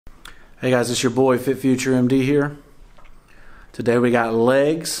Hey guys, it's your boy Fit Future MD here. Today we got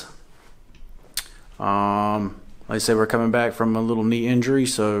legs. Like I said, we're coming back from a little knee injury,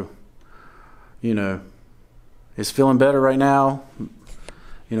 so you know, it's feeling better right now.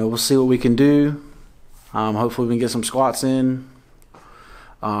 You know, we'll see what we can do. Hopefully we can get some squats in.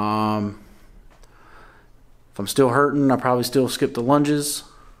 If I'm still hurting, I probably still skip the lunges.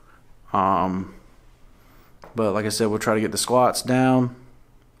 But like I said, we'll try to get the squats down.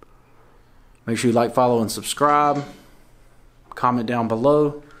 Make sure you like, follow, and subscribe. Comment down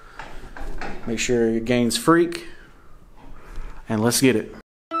below. Make sure your gains freak. And let's get it.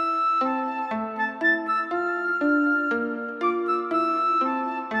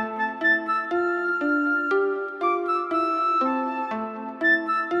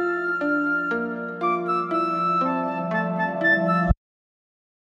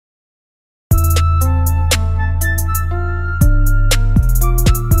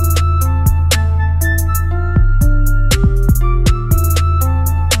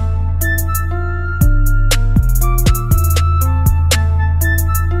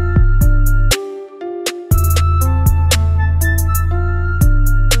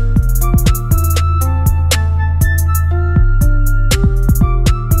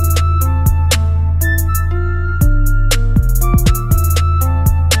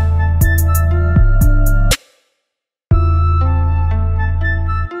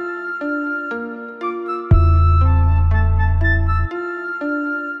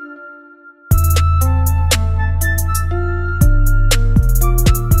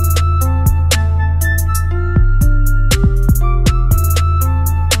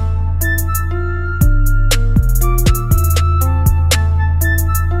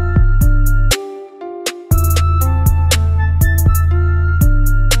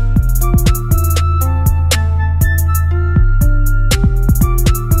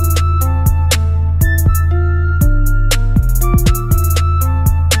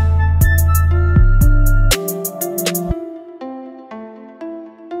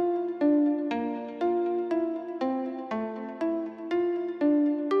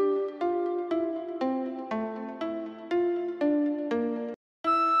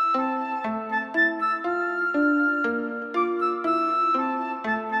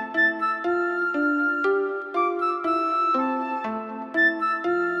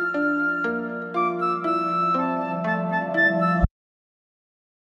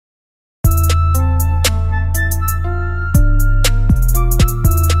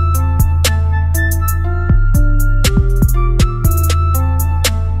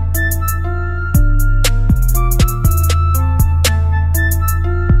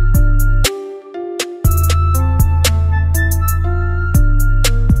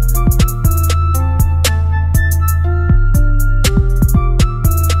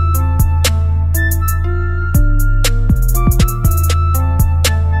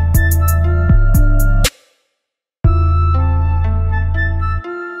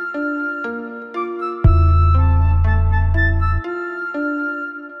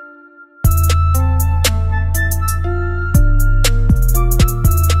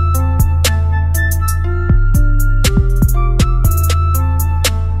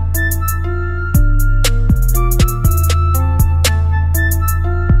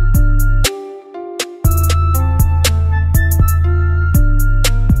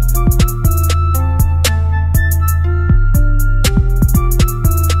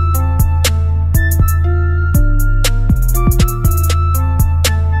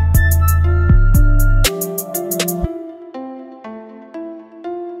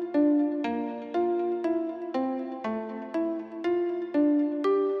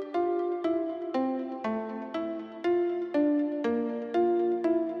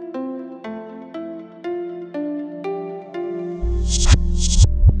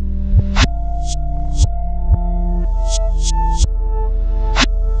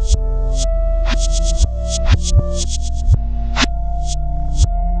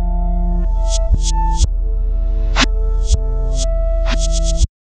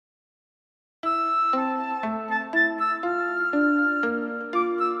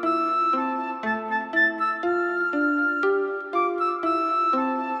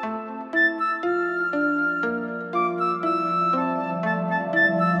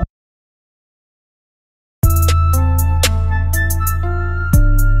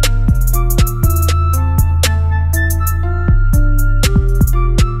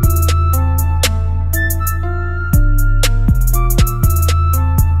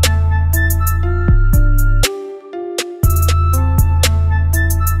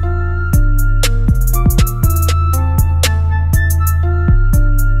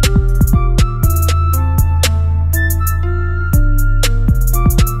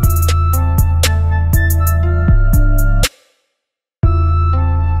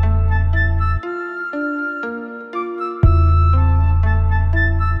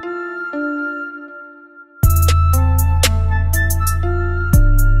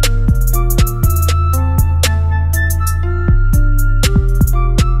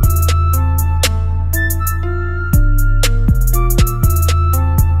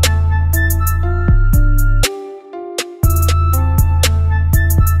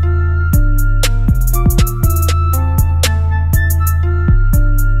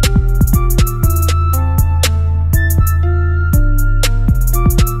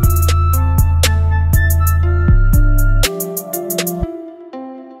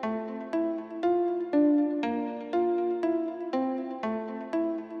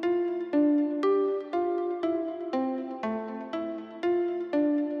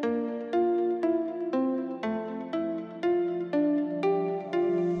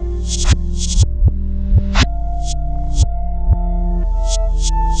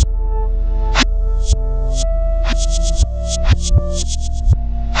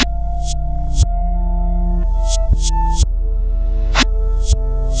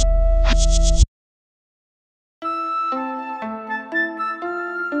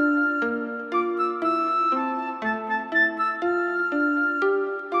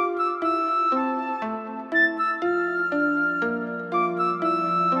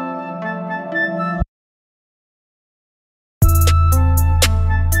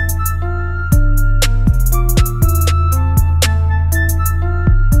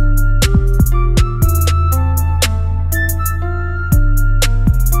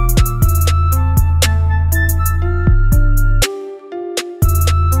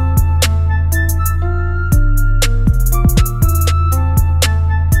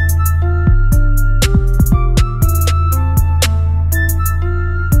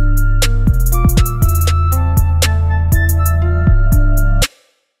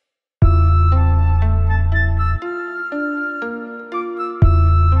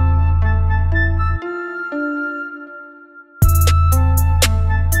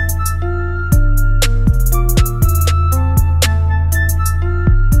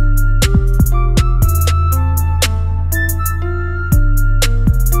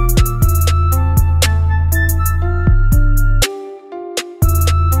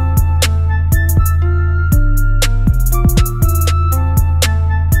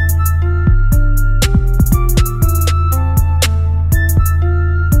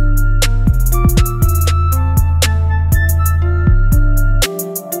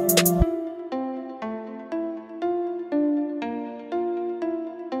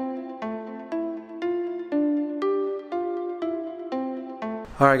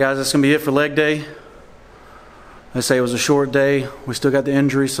 Alright guys, that's going to be it for leg day. Let's say it was a short day. We still got the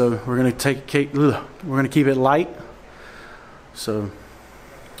injury, so we're going to keep it light. So,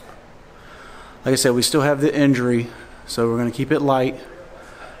 like I said, we still have the injury, so we're going to keep it light.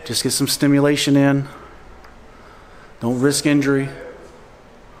 Just get some stimulation in. Don't risk injury.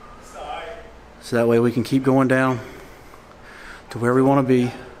 So that way we can keep going down to where we want to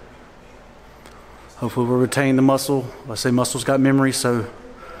be. Hopefully we'll retain the muscle. I say muscle's got memory, so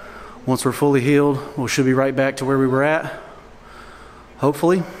once we're fully healed, we should be right back to where we were at.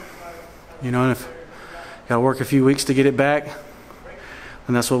 Hopefully. You know, if got to work a few weeks to get it back,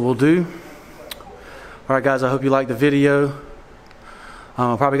 and that's what we'll do. Alright guys, I hope you liked the video.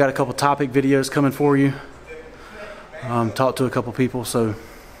 I probably got a couple topic videos coming for you. Talked to a couple people, so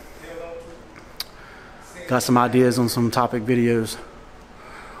got some ideas on some topic videos.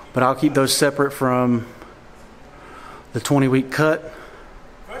 But I'll keep those separate from the 20-week cut.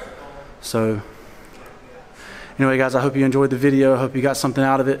 So anyway guys, I hope you enjoyed the video. I hope you got something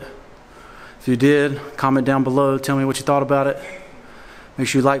out of it. If you did, comment down below. Tell me what you thought about it. Make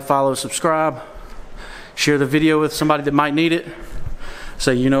sure you like, follow, subscribe. Share the video with somebody that might need it.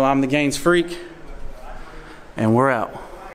 Say, you know, I'm the gains freak. And we're out.